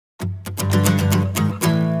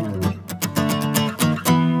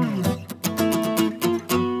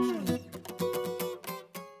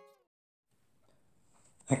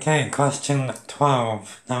Okay, question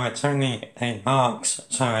 12. Now it's only 8 marks,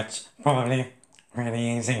 so it's probably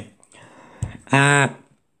really easy. So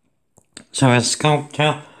a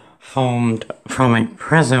sculpture formed from a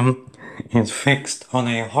prism is fixed on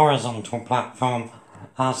a horizontal platform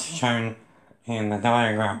as shown in the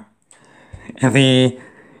diagram. The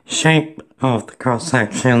shape of the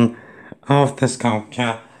cross-section of the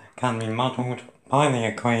sculpture can be modelled by the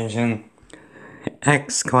equation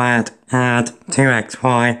x squared add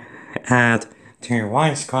 2xy add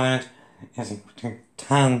 2y squared is equal to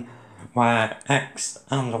 10, where x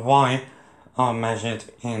and y are measured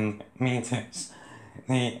in meters.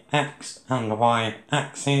 The x and y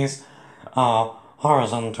axes are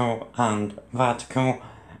horizontal and vertical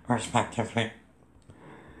respectively.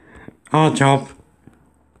 Our job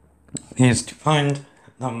is to find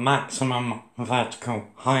the maximum vertical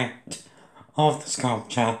height of the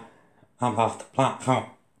sculpture above the platform.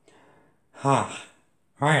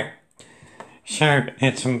 Right. So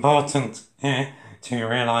it's important here to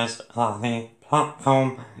realise that the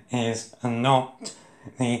platform is not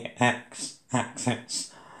the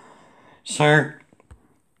x-axis. So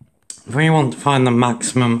if we want to find the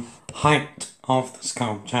maximum height of the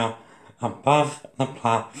sculpture above the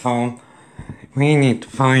platform, we need to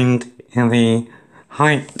find the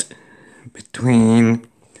height between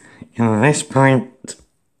this point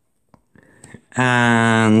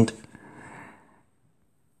and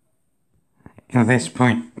this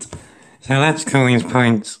point. So let's call these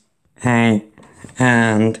points A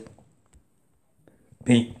and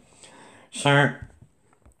B. So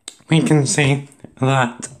we can see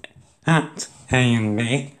that at A and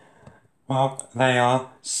B, well, they are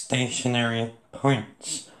stationary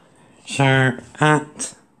points. So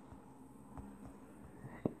at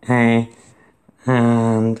A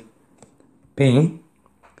and B,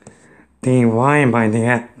 dy by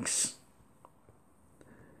dx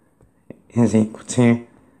is equal to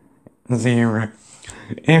 0.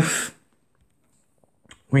 If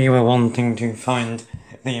we were wanting to find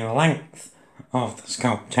the length of the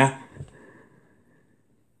sculpture,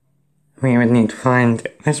 we would need to find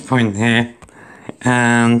this point here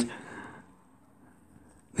and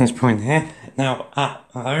this point here. Now at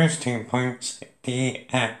those 2 points,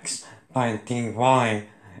 dx by dy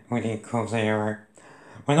would equal 0.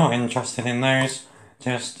 We're not interested in those,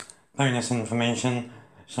 just bonus information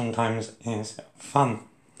sometimes is fun.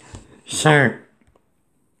 So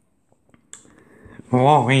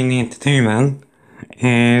what we need to do then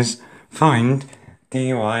is find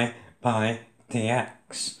dy by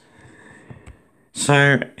dx.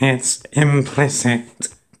 So it's implicit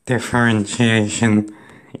differentiation,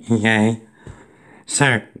 yay.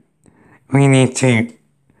 So we need to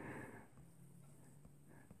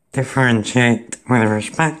differentiate with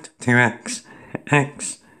respect to x,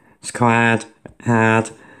 x squared add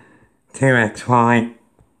 2xy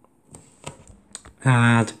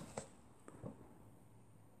add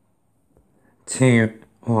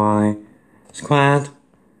 2y squared.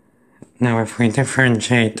 Now if we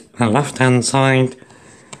differentiate the left hand side,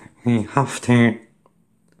 we have to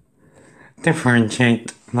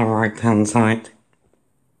differentiate the right hand side.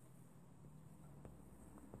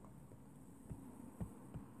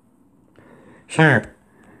 So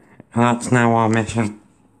that's now our mission.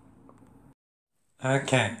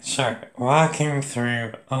 Okay, so working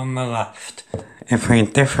through on the left, if we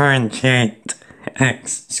differentiate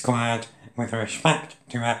x squared with respect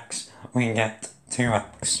to x, we get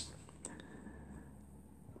 2x.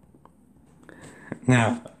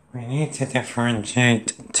 Now, we need to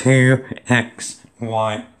differentiate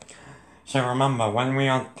 2xy. So remember, when we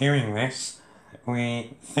are doing this,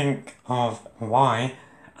 we think of y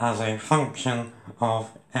as a function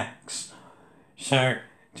of x. So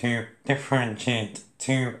to differentiate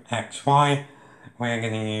 2xy, we're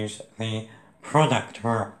going to use the product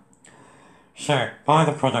rule. So by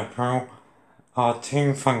the product rule, our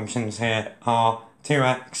two functions here are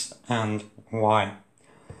 2x and y.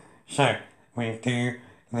 So we do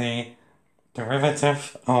the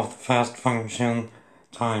derivative of the first function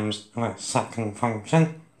times the second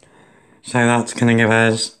function. So that's going to give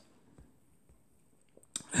us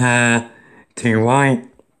 2y,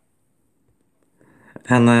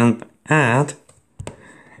 and then add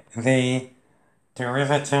the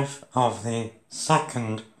derivative of the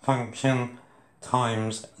second function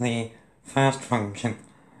times the first function.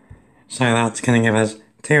 So that's going to give us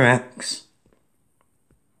 2x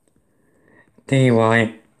dy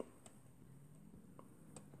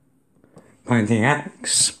by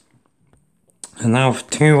dx. And now for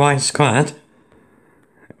 2y squared,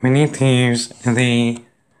 we need to use the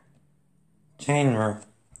chain rule.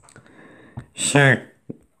 So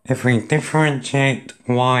if we differentiate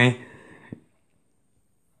y,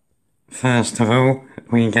 first of all,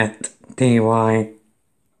 we get dy by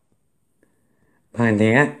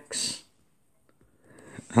dx.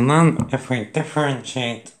 And then if we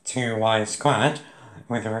differentiate 2y squared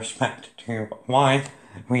with respect to y,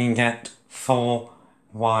 we get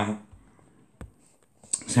 4y.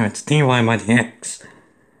 So it's dy by dx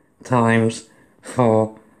times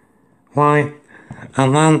 4y.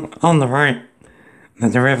 And then on the right, the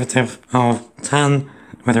derivative of tan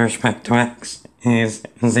with respect to x is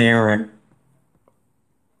 0.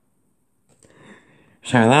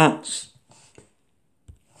 So that's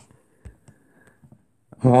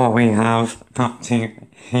what we have up to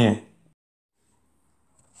here.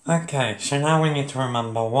 Okay, so now we need to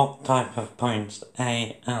remember what type of points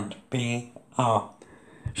A and B are.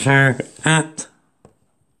 So at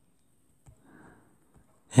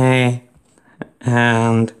A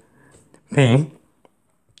and B,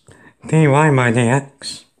 dy by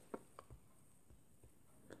dx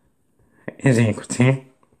is equal to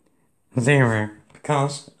 0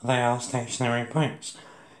 because they are stationary points.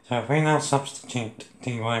 So if we now substitute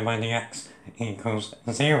dy by dx equals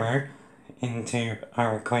 0 into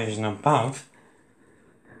our equation above,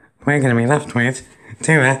 we're going to be left with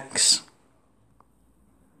 2x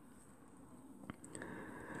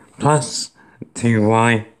plus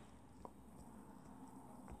 2y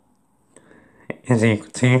is equal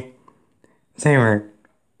to 0.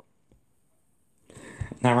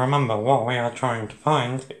 Now remember, what we are trying to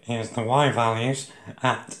find is the y values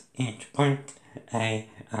at each point A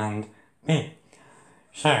and B.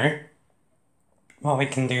 So, what we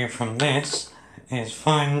can do from this is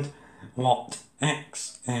find what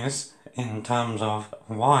x is in terms of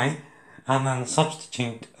y, and then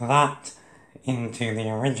substitute that into the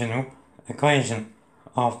original equation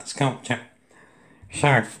of the sculpture.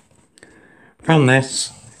 So, from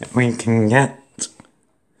this, we can get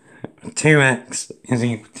 2x is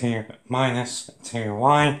equal to minus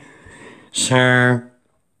 2y, so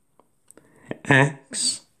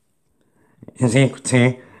x is equal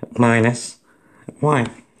to minus y.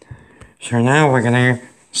 So now we're going to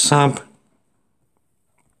sub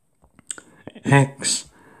x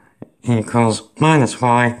equals minus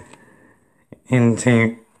y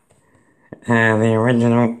into the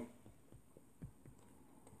original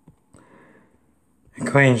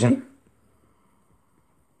equation.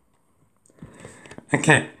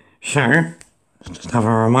 Okay, so just have a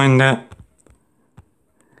reminder.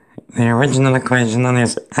 The original equation then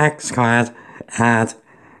is x squared add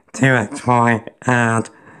 2xy add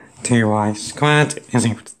 2y squared is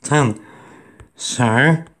equal to 10.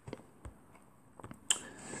 So,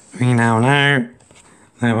 we now know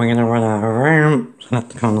that we're going to run out of room, so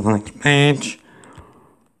let's go on to the next page.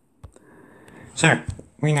 So,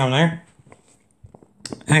 we now know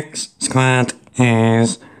x squared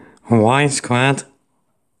is y squared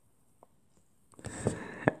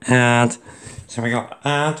add, so we got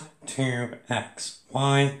add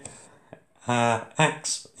 2xy,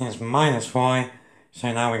 x is minus y,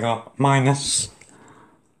 so now we got minus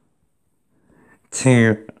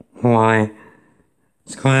 2y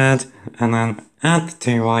squared, and then add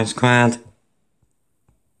 2y squared,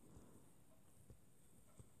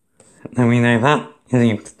 then we know that is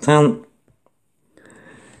equal to 10,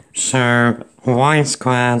 so y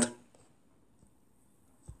squared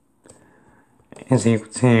is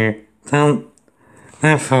equal to 10,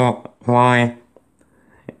 therefore y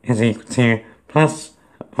is equal to plus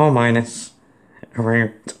or minus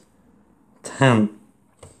root 10.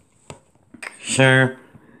 So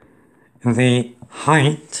the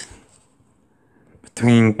height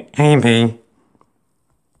between AB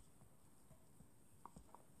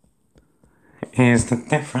is the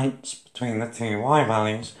difference between the two y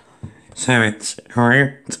values, so it's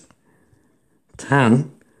root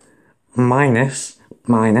 10 minus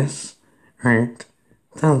root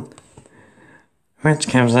 10, which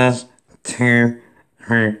gives us 2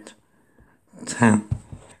 root 10.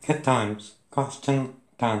 Good times. Question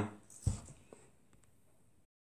done.